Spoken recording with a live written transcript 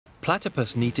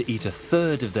Platypus need to eat a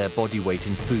third of their body weight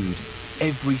in food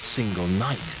every single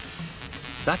night.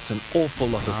 That's an awful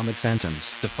lot of Armoured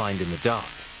Phantoms to find in the dark.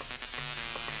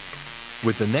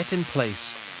 With the net in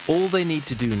place, all they need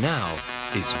to do now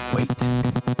is wait.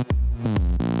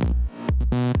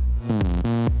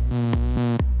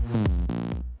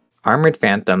 Armoured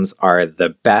Phantoms are the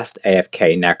best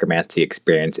AFK Necromancy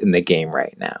experience in the game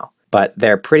right now, but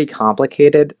they're pretty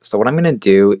complicated, so what I'm going to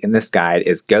do in this guide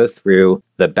is go through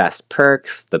the best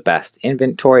perks, the best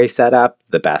inventory setup,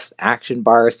 the best action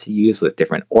bars to use with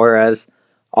different auras,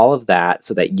 all of that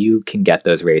so that you can get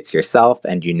those rates yourself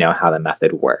and you know how the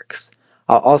method works.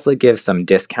 I'll also give some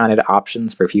discounted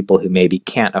options for people who maybe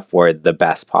can't afford the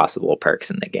best possible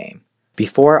perks in the game.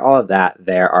 Before all of that,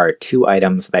 there are two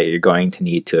items that you're going to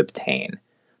need to obtain.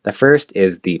 The first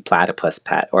is the platypus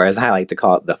pet, or as I like to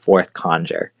call it, the fourth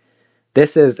conjure.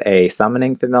 This is a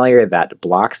summoning familiar that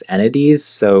blocks entities,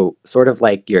 so sort of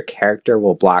like your character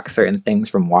will block certain things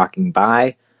from walking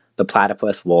by, the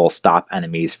platypus will stop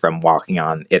enemies from walking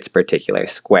on its particular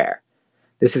square.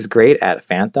 This is great at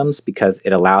phantoms because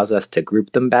it allows us to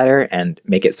group them better and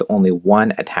make it so only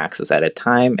one attacks us at a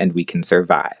time and we can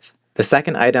survive. The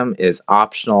second item is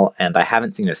optional, and I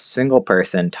haven't seen a single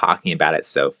person talking about it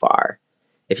so far.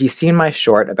 If you've seen my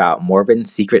short about Morbid's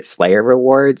Secret Slayer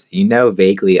rewards, you know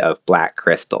vaguely of black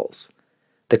crystals.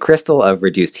 The crystal of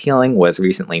reduced healing was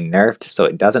recently nerfed, so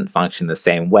it doesn't function the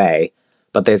same way,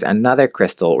 but there's another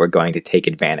crystal we're going to take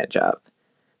advantage of.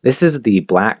 This is the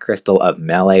black crystal of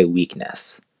melee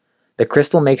weakness. The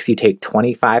crystal makes you take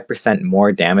 25%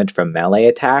 more damage from melee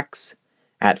attacks.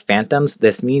 At Phantoms,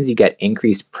 this means you get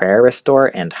increased prayer restore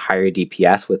and higher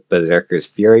DPS with Berserker's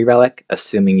Fury relic,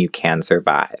 assuming you can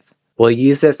survive. We'll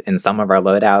use this in some of our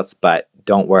loadouts, but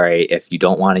don't worry, if you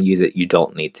don't want to use it, you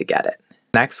don't need to get it.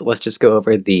 Next, let's just go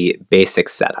over the basic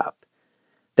setup.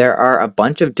 There are a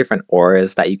bunch of different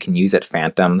auras that you can use at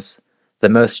Phantoms. The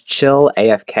most chill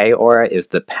AFK aura is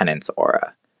the Penance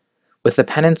aura. With the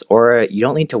Penance aura, you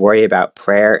don't need to worry about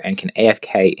prayer and can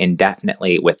AFK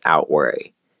indefinitely without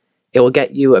worry. It will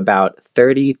get you about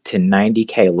 30 to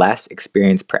 90k less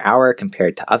experience per hour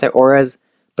compared to other auras,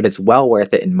 but it's well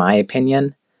worth it in my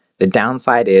opinion. The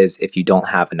downside is if you don't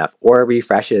have enough aura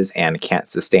refreshes and can't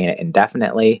sustain it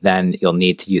indefinitely, then you'll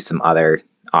need to use some other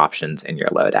options in your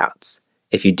loadouts.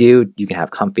 If you do, you can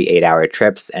have comfy 8-hour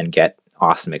trips and get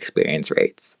awesome experience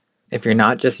rates. If you're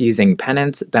not just using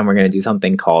penance, then we're going to do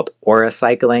something called aura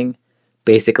cycling.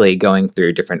 Basically going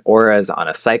through different auras on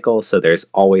a cycle so there's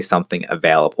always something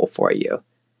available for you.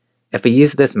 If we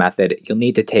use this method, you'll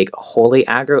need to take holy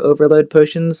aggro overload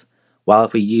potions, while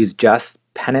if we use just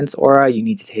penance aura, you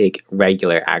need to take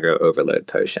regular aggro overload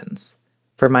potions.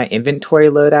 For my inventory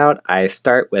loadout, I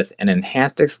start with an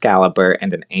enhanced Excalibur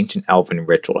and an ancient elven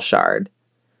ritual shard.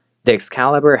 The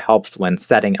Excalibur helps when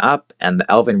setting up, and the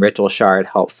elven ritual shard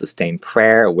helps sustain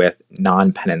prayer with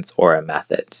non-penance aura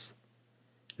methods.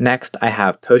 Next, I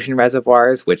have potion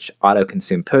reservoirs, which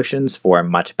auto-consume potions for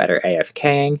much better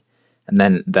AFKing, and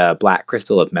then the black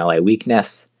crystal of melee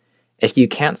weakness. If you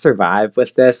can't survive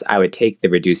with this, I would take the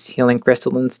reduced healing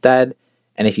crystal instead,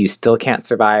 and if you still can't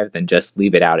survive, then just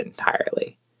leave it out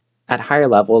entirely. At higher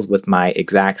levels with my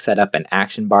exact setup and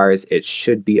action bars, it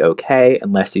should be okay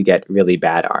unless you get really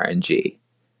bad RNG.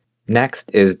 Next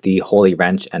is the Holy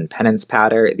Wrench and Penance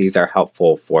Powder. These are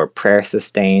helpful for prayer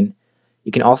sustain.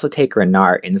 You can also take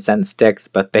Renar incense sticks,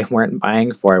 but they weren't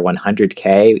buying for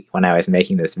 100k when I was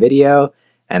making this video,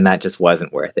 and that just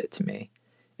wasn't worth it to me.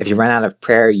 If you run out of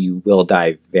prayer, you will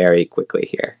die very quickly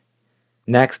here.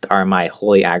 Next are my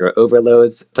holy aggro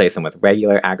overloads. Place them with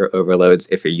regular aggro overloads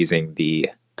if you're using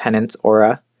the penance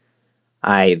aura.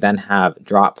 I then have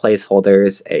drop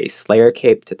placeholders, a Slayer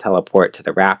cape to teleport to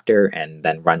the raptor and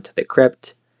then run to the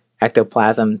crypt,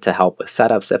 ectoplasm to help with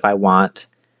setups if I want,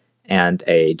 and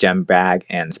a gem bag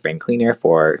and spring cleaner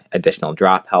for additional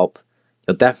drop help.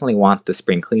 You'll definitely want the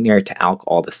spring cleaner to alch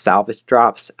all the salvage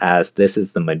drops, as this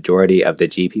is the majority of the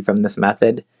GP from this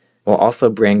method. We'll also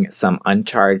bring some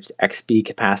uncharged XP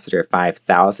capacitor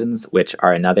 5000s, which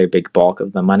are another big bulk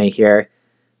of the money here.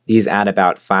 These add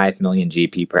about 5 million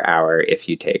GP per hour if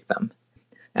you take them.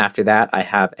 After that, I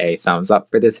have a thumbs up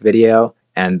for this video,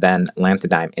 and then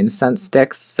Lanthodime incense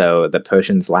sticks so the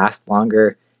potions last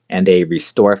longer, and a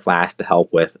restore flask to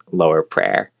help with lower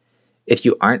prayer. If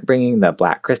you aren't bringing the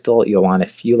black crystal, you'll want a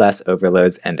few less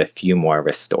overloads and a few more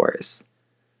restores.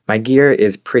 My gear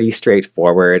is pretty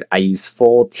straightforward. I use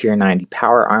full tier 90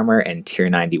 power armor and tier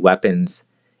 90 weapons.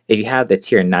 If you have the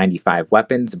tier 95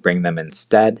 weapons, bring them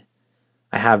instead.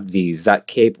 I have the Zut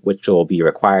cape, which will be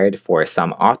required for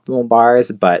some optimal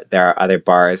bars, but there are other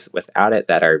bars without it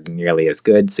that are nearly as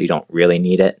good, so you don't really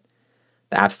need it.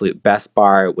 The absolute best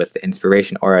bar with the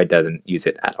Inspiration Aura doesn't use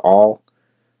it at all.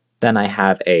 Then I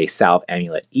have a Salve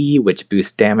Amulet E, which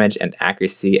boosts damage and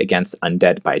accuracy against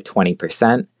undead by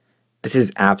 20%. This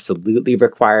is absolutely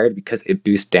required because it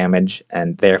boosts damage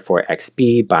and therefore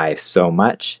XP by so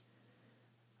much.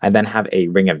 I then have a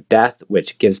Ring of Death,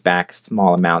 which gives back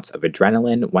small amounts of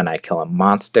adrenaline when I kill a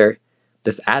monster.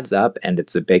 This adds up and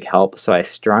it's a big help, so I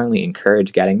strongly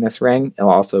encourage getting this ring. It'll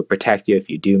also protect you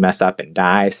if you do mess up and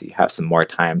die, so you have some more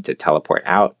time to teleport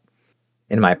out.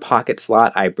 In my pocket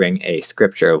slot, I bring a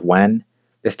Scripture of When.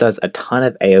 This does a ton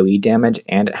of AoE damage,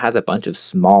 and it has a bunch of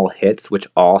small hits which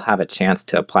all have a chance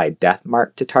to apply Death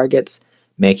Mark to targets,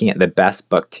 making it the best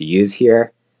book to use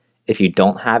here. If you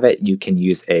don't have it, you can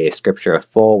use a Scripture of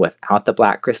Full without the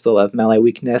Black Crystal of melee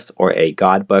weakness, or a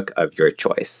God book of your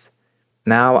choice.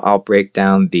 Now I'll break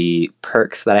down the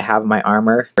perks that I have in my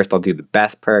armor. First I'll do the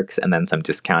best perks and then some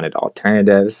discounted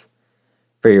alternatives.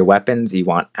 For your weapons, you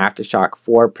want Aftershock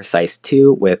 4, Precise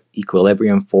 2 with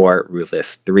Equilibrium 4,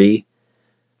 Ruthless 3.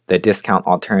 The discount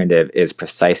alternative is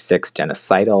Precise 6,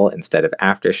 Genocidal instead of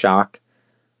Aftershock.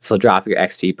 This will drop your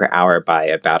XP per hour by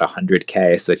about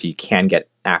 100k, so if you can get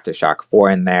Aftershock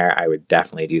 4 in there, I would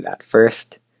definitely do that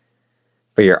first.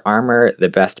 For your armor, the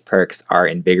best perks are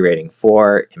Invigorating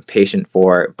 4, Impatient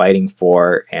 4, Biting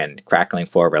 4, and Crackling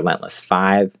 4, Relentless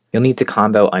 5. You'll need to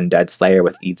combo Undead Slayer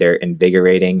with either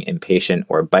Invigorating, Impatient,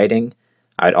 or Biting.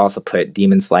 I would also put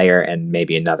Demon Slayer and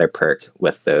maybe another perk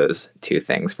with those two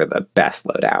things for the best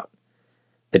loadout.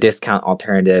 The discount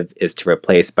alternative is to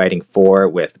replace Biting 4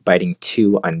 with Biting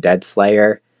 2 Undead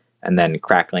Slayer, and then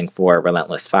Crackling 4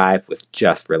 Relentless 5 with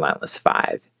just Relentless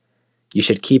 5. You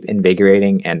should keep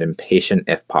Invigorating and Impatient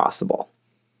if possible.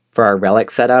 For our relic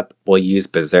setup, we'll use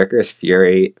Berserker's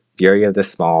Fury, Fury of the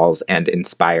Smalls, and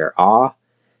Inspire Awe.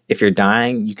 If you're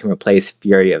dying, you can replace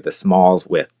Fury of the Smalls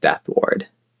with Death Ward.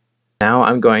 Now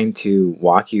I'm going to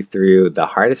walk you through the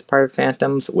hardest part of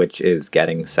Phantoms, which is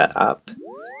getting set up.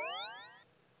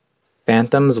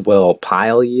 Phantoms will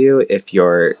pile you if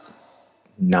you're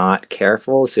not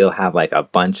careful, so you'll have like a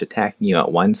bunch attacking you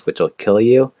at once, which will kill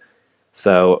you.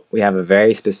 So we have a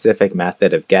very specific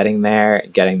method of getting there,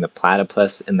 getting the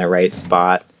platypus in the right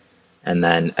spot, and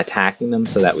then attacking them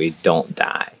so that we don't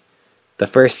die. The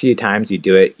first few times you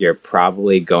do it, you're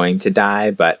probably going to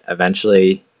die, but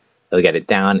eventually you'll get it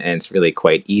down and it's really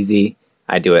quite easy.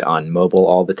 I do it on mobile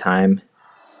all the time.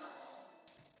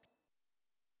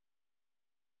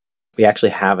 We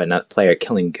actually have another player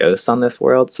killing ghosts on this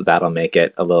world, so that'll make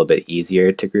it a little bit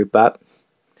easier to group up.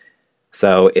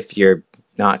 So if you're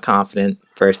not confident,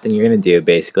 first thing you're going to do,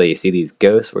 basically you see these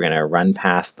ghosts, we're going to run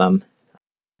past them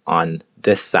on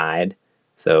this side,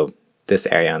 so this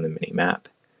area on the mini map,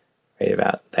 right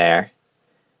about there,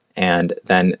 and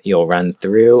then you'll run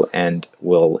through and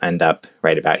we'll end up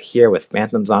right about here with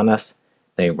phantoms on us.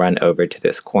 Then you run over to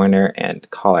this corner and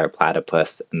call our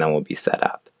platypus, and then we'll be set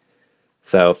up.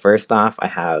 So first off, I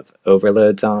have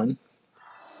overloads on,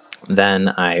 then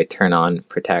I turn on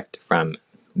protect from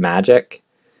magic,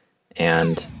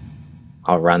 and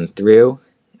I'll run through.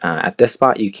 At this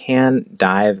spot you can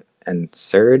dive and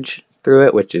surge through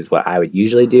it, which is what I would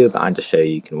usually do, but I'll just show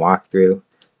you can walk through.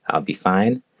 I'll be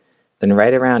fine. Then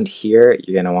right around here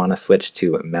you're going to want to switch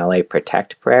to melee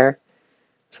protect prayer,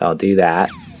 so I'll do that,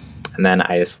 and then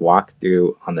I just walk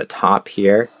through on the top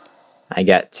here. I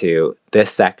get to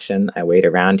this section, I wait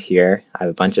around here, I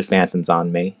have a bunch of phantoms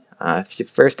on me. If your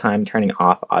first time, turning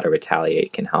off auto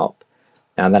retaliate can help.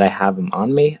 Now that I have him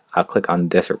on me, I'll click on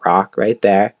this rock right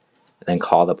there, and then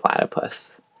call the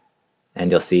platypus.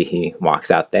 And you'll see he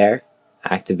walks out there,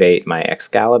 activate my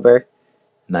Excalibur,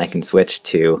 and then I can switch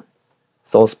to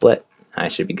Soul Split. I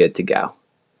should be good to go.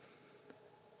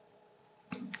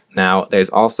 Now, there's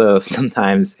also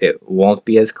sometimes it won't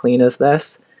be as clean as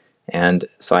this, and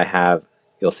so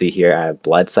you'll see here I have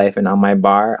Blood Siphon on my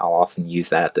bar. I'll often use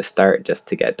that at the start just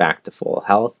to get back to full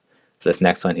health. So this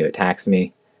next one who attacks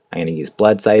me, I'm going to use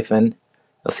Blood Siphon.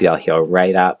 You'll see I'll heal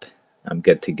right up. I'm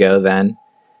good to go then.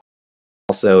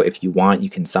 Also, if you want, you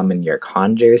can summon your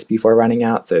conjures before running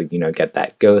out. So, get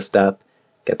that ghost up,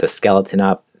 get the skeleton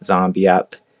up, zombie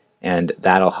up, and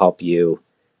that'll help you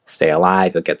stay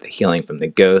alive. You'll get the healing from the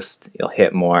ghost. You'll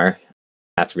hit more.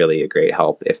 That's really a great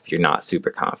help if you're not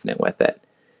super confident with it.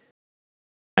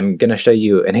 I'm going to show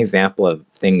you an example of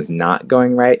things not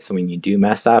going right. So when you do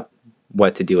mess up,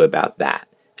 what to do about that.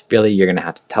 Really, you're going to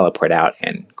have to teleport out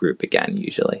and group again,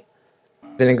 usually.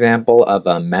 An example of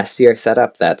a messier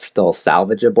setup that's still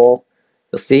salvageable.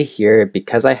 You'll see here,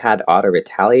 because I had auto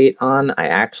retaliate on, I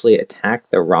actually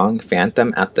attacked the wrong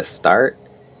phantom at the start.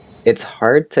 It's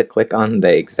hard to click on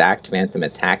the exact phantom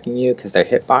attacking you because their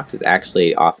hitbox is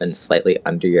actually often slightly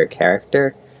under your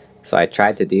character. So I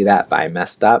tried to do that, but I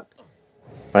messed up.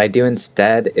 What I do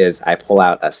instead is I pull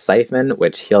out a siphon,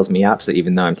 which heals me up, so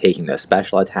even though I'm taking those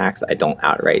special attacks, I don't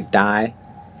outright die.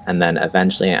 And then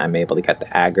eventually I'm able to get the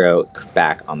aggro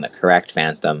back on the correct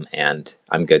phantom, and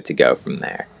I'm good to go from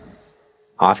there.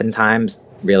 Oftentimes,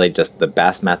 really just the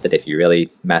best method if you really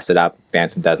mess it up,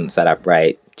 phantom doesn't set up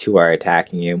right, two are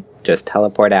attacking you, just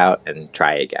teleport out and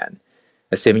try again.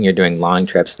 Assuming you're doing long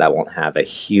trips, that won't have a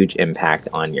huge impact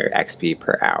on your XP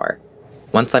per hour.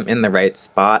 Once I'm in the right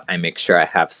spot, I make sure I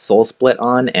have Soul Split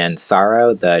on and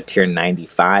Sorrow, the tier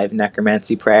 95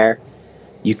 Necromancy prayer.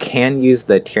 You can use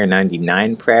the tier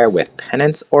 99 prayer with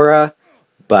Penance Aura,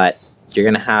 but you're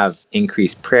going to have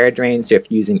increased prayer drain, so if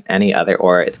you're using any other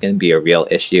aura, it's going to be a real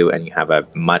issue and you have a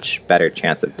much better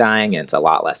chance of dying and it's a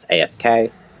lot less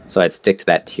AFK, so I'd stick to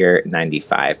that tier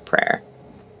 95 prayer.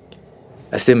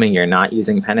 Assuming you're not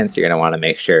using Penance, you're going to want to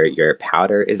make sure your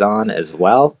powder is on as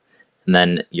well, and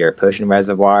then your potion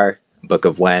reservoir, Book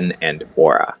of Wen, and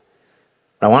aura.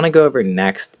 What I want to go over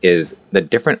next is the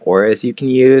different auras you can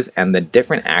use and the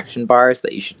different action bars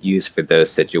that you should use for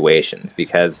those situations,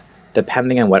 because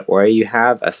depending on what aura you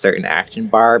have, a certain action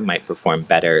bar might perform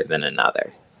better than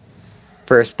another.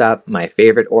 First up, my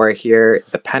favorite aura here,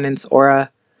 the Penance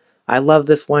Aura. I love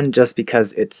this one just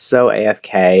because it's so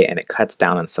AFK and it cuts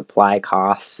down on supply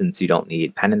costs since you don't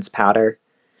need Penance Powder.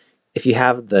 If you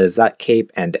have the Zut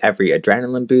Cape and every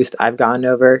adrenaline boost I've gone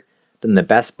over, then the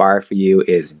best bar for you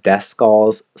is Death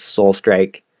Skulls, Soul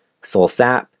Strike, Soul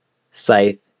Sap,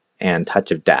 Scythe, and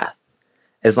Touch of Death.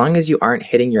 As long as you aren't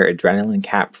hitting your adrenaline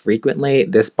cap frequently,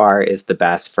 this bar is the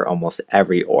best for almost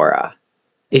every aura.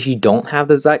 If you don't have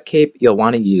the Zut Cape, you'll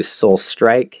want to use Soul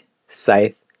Strike,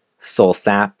 Scythe, Soul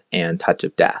Sap, and Touch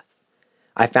of Death.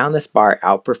 I found this bar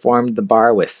outperformed the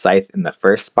bar with Scythe in the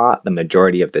first spot the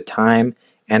majority of the time,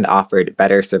 and offered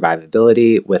better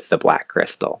survivability with the Black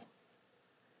Crystal.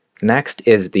 Next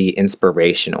is the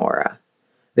Inspiration Aura.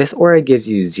 This aura gives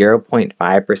you 0.5%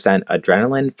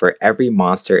 adrenaline for every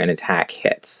monster an attack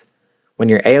hits. When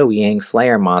you're AoEing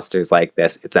Slayer monsters like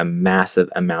this, it's a massive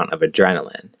amount of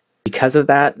adrenaline. Because of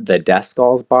that, the Death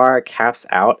Skulls bar caps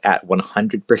out at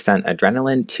 100%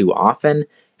 adrenaline too often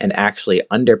and actually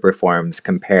underperforms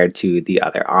compared to the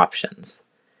other options.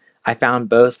 I found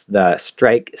both the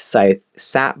Strike Scythe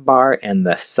Sap bar and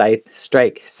the Scythe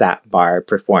Strike Sap bar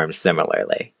perform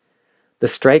similarly. The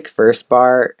Strike First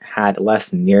bar had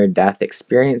less near-death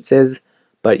experiences,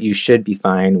 but you should be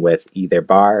fine with either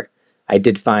bar. I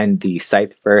did find the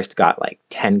Scythe First got like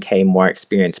 10k more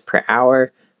experience per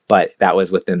hour, but that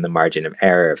was within the margin of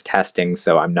error of testing,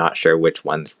 so I'm not sure which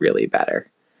one's really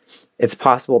better. It's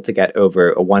possible to get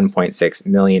over a 1.6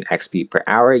 million XP per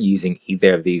hour using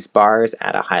either of these bars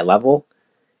at a high level.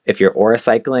 If you're aura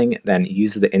cycling, then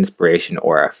use the Inspiration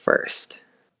Aura first.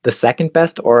 The second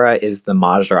best aura is the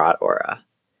Majorat Aura.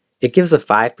 It gives a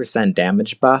 5%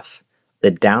 damage buff.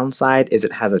 The downside is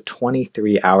it has a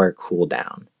 23-hour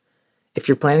cooldown. If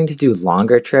you're planning to do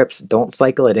longer trips, don't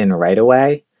cycle it in right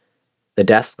away. The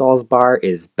Death Skulls bar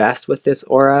is best with this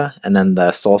aura, and then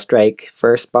the Soul Strike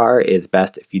First bar is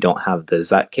best if you don't have the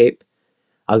Zut Cape.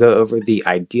 I'll go over the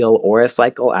ideal aura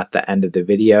cycle at the end of the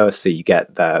video so you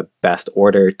get the best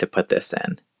order to put this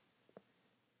in.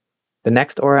 The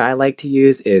next aura I like to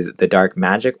use is the Dark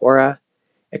Magic Aura.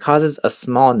 It causes a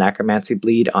small necromancy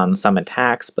bleed on some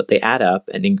attacks, but they add up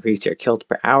and increase your kills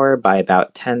per hour by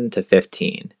about 10 to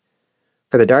 15.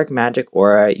 For the Dark Magic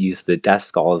Aura, use the Death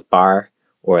Skulls bar,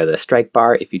 or the Strike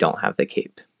bar if you don't have the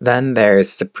cape. Then there's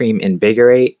Supreme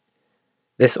Invigorate.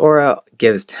 This aura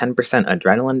gives 10%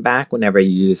 adrenaline back whenever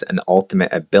you use an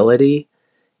ultimate ability.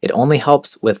 It only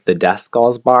helps with the Death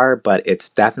Skulls bar, but it's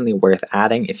definitely worth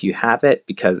adding if you have it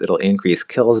because it'll increase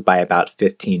kills by about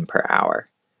 15 per hour.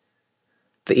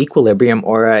 The Equilibrium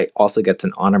aura also gets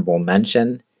an honorable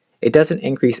mention. It doesn't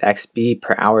increase XP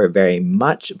per hour very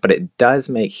much, but it does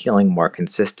make healing more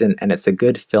consistent, and it's a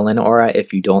good fill-in aura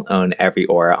if you don't own every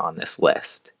aura on this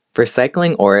list. For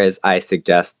cycling auras, I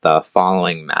suggest the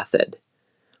following method.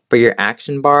 For your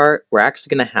action bar, we're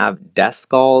actually going to have Death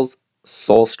Skulls,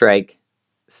 Soul Strike,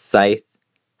 Scythe,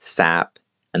 Sap,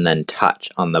 and then Touch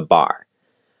on the bar.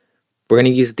 We're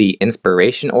going to use the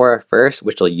Inspiration Aura first,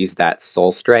 which will use that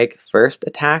Soul Strike first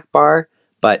attack bar,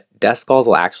 but Death Skulls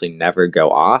will actually never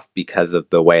go off because of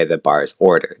the way the bar is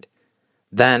ordered.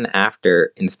 Then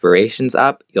after Inspiration's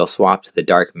up, you'll swap to the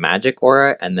Dark Magic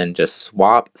Aura and then just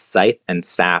swap Scythe and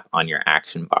Sap on your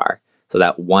action bar. So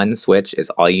that one switch is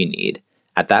all you need.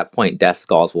 At that point, Death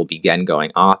Skulls will begin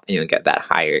going off and you'll get that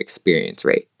higher experience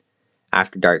rate.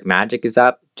 After Dark Magic is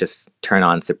up, just turn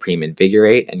on Supreme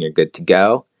Invigorate and you're good to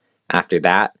go. After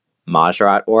that,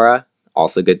 Majorat Aura,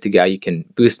 also good to go. You can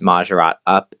boost Majorat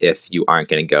up if you aren't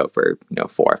going to go for 4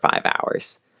 or 5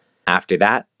 hours. After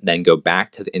that, then go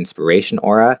back to the Inspiration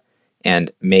Aura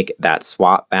and make that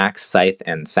swap back Scythe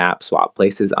and Sap swap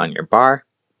places on your bar.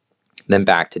 Then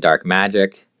back to Dark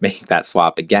Magic, make that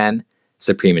swap again,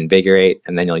 Supreme Invigorate,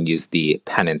 and then you'll use the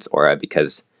Penance Aura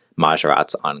because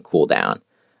Majorat's on cooldown.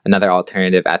 Another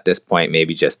alternative at this point,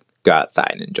 maybe just go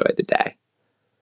outside and enjoy the day.